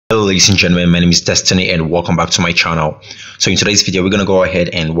Hello ladies and gentlemen, my name is Destiny and welcome back to my channel. So in today's video we're going to go ahead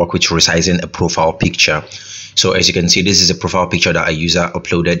and work with resizing a profile picture. So as you can see, this is a profile picture that a user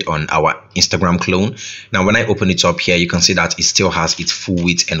uploaded on our Instagram clone. Now when I open it up here, you can see that it still has its full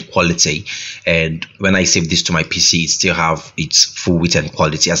width and quality, and when I save this to my PC, it still have its full width and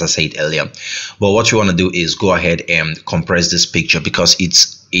quality as I said earlier. But what we want to do is go ahead and compress this picture because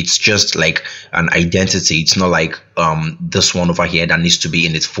it's just like an identity. It's not like this one over here that needs to be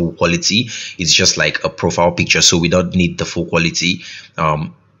in its full quality. It's just like a profile picture, so we don't need the full quality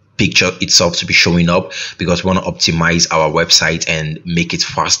picture itself to be showing up, because we want to optimize our website and make it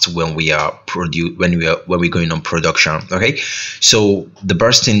fast when we are when we're going on production. Okay, so the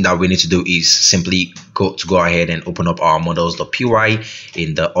first thing that we need to do is simply go ahead and open up our models.py.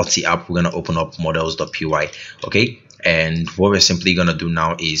 In the OT app, we're going to open up models.py. okay, and what we're simply going to do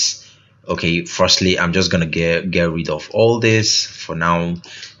now is, okay, firstly I'm just going to get rid of all this for now,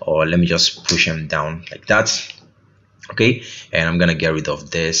 or let me just push them down like that. Okay, and I'm gonna get rid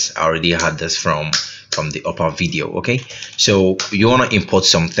of this. I already had this from the upper video. Okay, so you want to import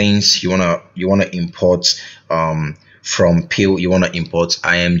some things. You want to import from Peel, you want to import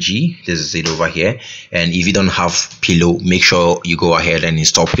img. This is it over here. And if you don't have Pillow, make sure you go ahead and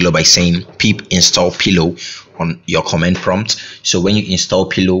install Pillow by saying pip install Pillow on your command prompt. So when you install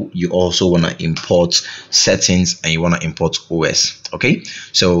Pillow, you also want to import settings and you want to import OS. Okay,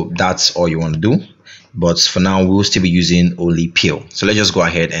 so that's all you want to do. But for now we'll still be using only Peel. So let's just go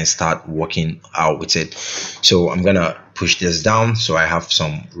ahead and start working out with it. So I'm gonna push this down so I have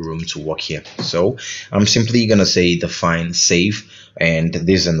some room to work here. So I'm simply gonna say define save, and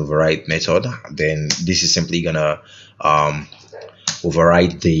this is an override method. Then this is simply gonna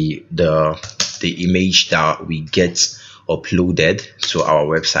override the image that we get uploaded to our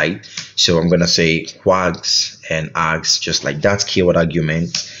website. So I'm gonna say quags and args just like that, keyword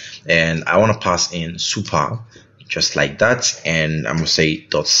argument, and I want to pass in super just like that, and I'm gonna say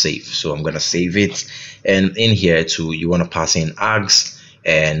dot save. So I'm gonna save it, and in here too you want to pass in args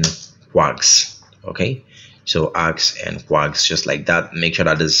and quags. Okay, so args and quags just like that. Make sure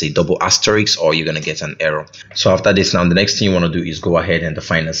that there's a double asterisk or you're gonna get an error. So after this, now the next thing you want to do is go ahead and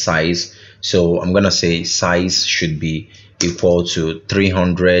define a size. So I'm gonna say size should be equal to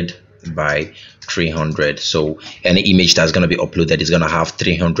 300 by 300. So any image that's going to be uploaded is going to have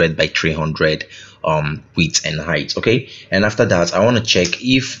 300 by 300 width and height. Okay, and after that I want to check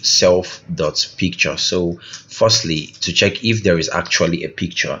if self.picture. So firstly, to check if there is actually a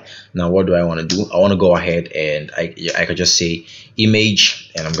picture. Now what do I want to do? I want to go ahead and I could just say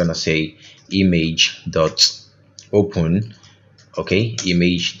image, and I'm going to say image dot open. Okay,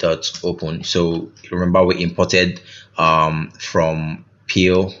 image dot open. So remember we imported from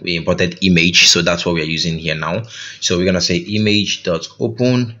Peel, we imported image, so that's what we are using here now. So we're gonna say image dot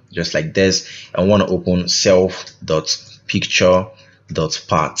open just like this, and want to open self dot picture dot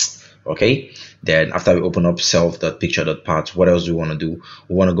path. Okay, then after we open up self dot picture dot path, what else do we want to do?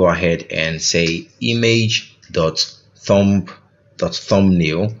 We want to go ahead and say image dot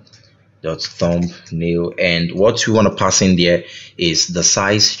thumbnail, and what we want to pass in there is the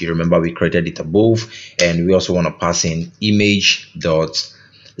size. You remember we created it above, and we also want to pass in image dot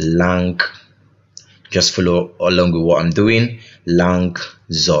lang. Just follow along with what I'm doing, lang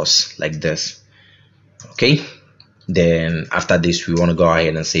zos like this. Okay, then after this we want to go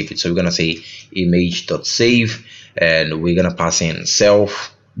ahead and save it. So we're gonna say image dot save, and we're gonna pass in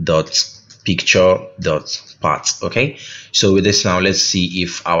self dot picture dot path. Okay, so with this now, let's see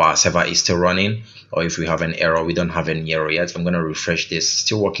if our server is still running or if we have an error. We don't have any error yet. I'm going to refresh this,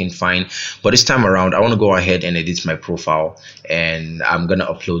 still working fine. But this time around I want to go ahead and edit my profile, and I'm going to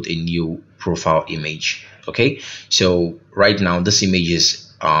upload a new profile image. Okay, so right now this image is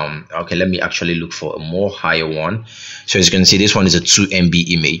okay, let me actually look for a more higher one. So as you can see, this one is a 2 MB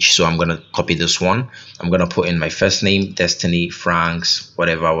image. So I'm gonna copy this one. I'm gonna put in my first name, Destiny Franks,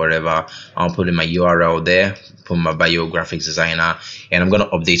 whatever. I'll put in my URL there, put my bio, graphics designer, and I'm gonna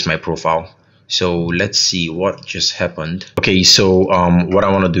update my profile. So let's see what just happened. Okay, so what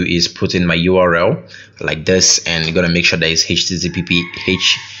I want to do is put in my URL like this, and you're gonna make sure there is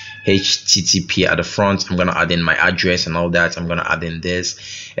HTTP at the front. I'm gonna add in my address and all that. I'm gonna add in this,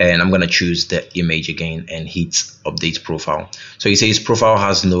 and I'm gonna choose the image again and hit update profile. So it says profile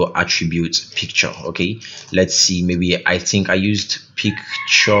has no attribute picture. Okay, let's see, maybe I think I used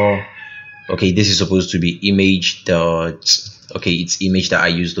picture. Okay, this is supposed to be image dot, okay, it's image that I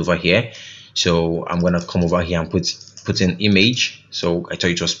used over here. So I'm gonna come over here and put in image. So I thought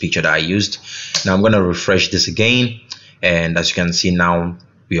it was picture that I used. Now I'm gonna refresh this again, and as you can see now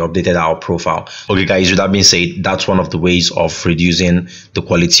we updated our profile. Okay guys, with that being said, that's one of the ways of reducing the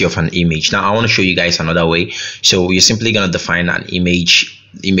quality of an image. Now I want to show you guys another way. So you're simply going to define an image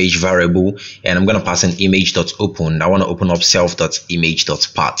variable, and I'm going to pass an image.open. I want to open up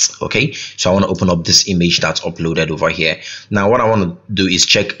self.image.path. Okay, so I want to open up this image that's uploaded over here. Now what I want to do is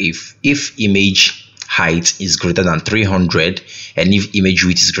check if image height is greater than 300 and if image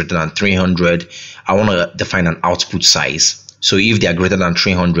width is greater than 300. I want to define an output size. So if they are greater than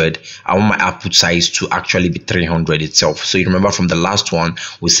 300, I want my output size to actually be 300 itself. So you remember from the last one,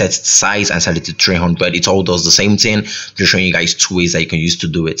 we set size and set it to 300. It all does the same thing. Just showing you guys two ways that you can use to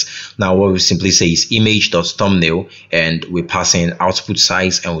do it. Now what we simply say is image.thumbnail, and we pass in output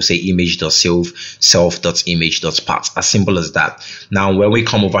size, and we say image.self.image.path. As simple as that. Now when we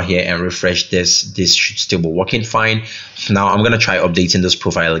come over here and refresh this should still be working fine. Now I'm going to try updating this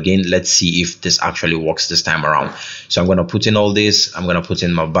profile again. Let's see if this actually works this time around. So I'm going to put in all this. I'm going to put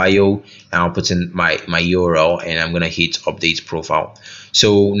in my bio, and I'll put in my URL, and I'm going to hit update profile.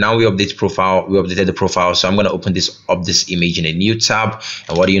 So now we updated the profile. So I'm going to open this image in a new tab,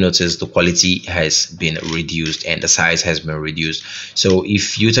 and what do you notice? The quality has been reduced and the size has been reduced. So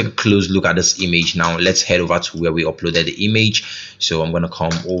if you take a close look at this image, now let's head over to where we uploaded the image. So I'm going to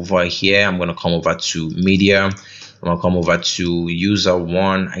come over here. I'm going to come over to media. I'm going to come over to user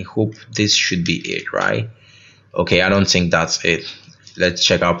one. I hope this should be it, right? Okay, I don't think that's it. Let's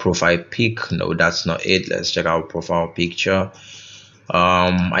check our profile pic. No, that's not it. Let's check our profile picture.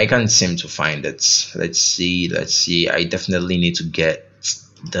 I can't seem to find it. Let's see. I definitely need to get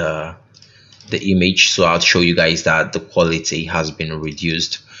the image, so I'll show you guys that the quality has been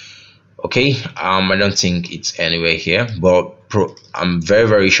reduced. Okay, I don't think it's anywhere here, but I'm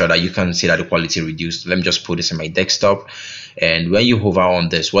very sure that you can see that the quality reduced. Let me just put this in my desktop, and when you hover on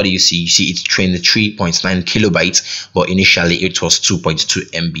this, what do you see? You see it's 23.9 kilobytes, but initially it was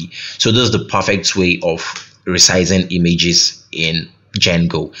 2.2 MB. So this is the perfect way of resizing images in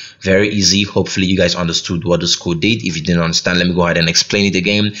Django. Very easy. Hopefully you guys understood what this code did. If you didn't understand, let me go ahead and explain it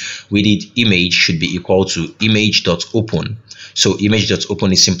again. We did image should be equal to image.open. So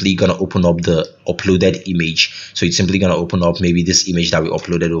image.open is simply going to open up the uploaded image. So it's simply going to open up maybe this image that we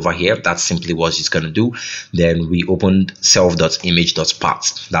uploaded over here. That's simply what it's going to do. Then we opened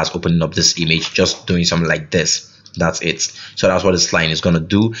self.image.path. That's opening up this image, just doing something like this. That's it. So that's what this line is going to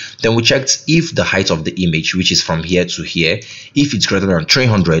do. Then we checked if the height of the image, which is from here to here, if it's greater than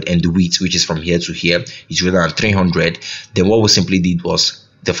 300, and the width, which is from here to here, is greater than 300, then what we simply did was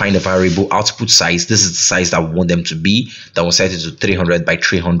define the variable output size. This is the size that we want them to be. Then we'll set it to 300 by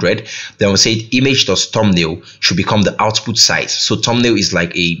 300. Then we'll say image.thumbnail should become the output size. So thumbnail is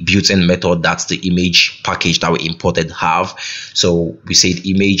like a built-in method that's the image package that we imported have. So we said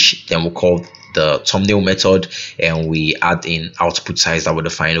image, then we'll call the thumbnail method, and we add in output size that we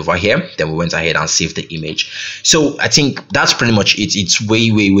defined over here. Then we went ahead and saved the image. So I think that's pretty much it. It's way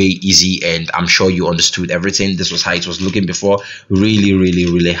easy, and I'm sure you understood everything. This was how it was looking before,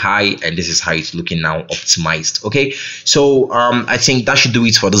 really high, and this is how it's looking now, optimized. Okay, so I think that should do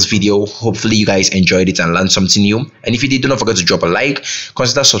it for this video. Hopefully you guys enjoyed it and learned something new, and if you did, do not forget to drop a like,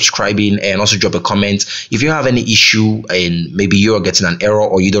 consider subscribing, and also drop a comment if you have any issue and maybe you're getting an error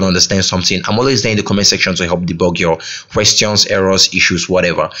or you don't understand something. I'm always there in the comment section to help debug your questions, errors, issues,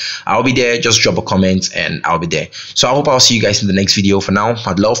 whatever. I'll be there. Just drop a comment and I'll be there. So I hope I'll see you guys in the next video. For now,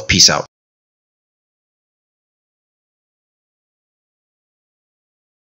 I'd love, peace out.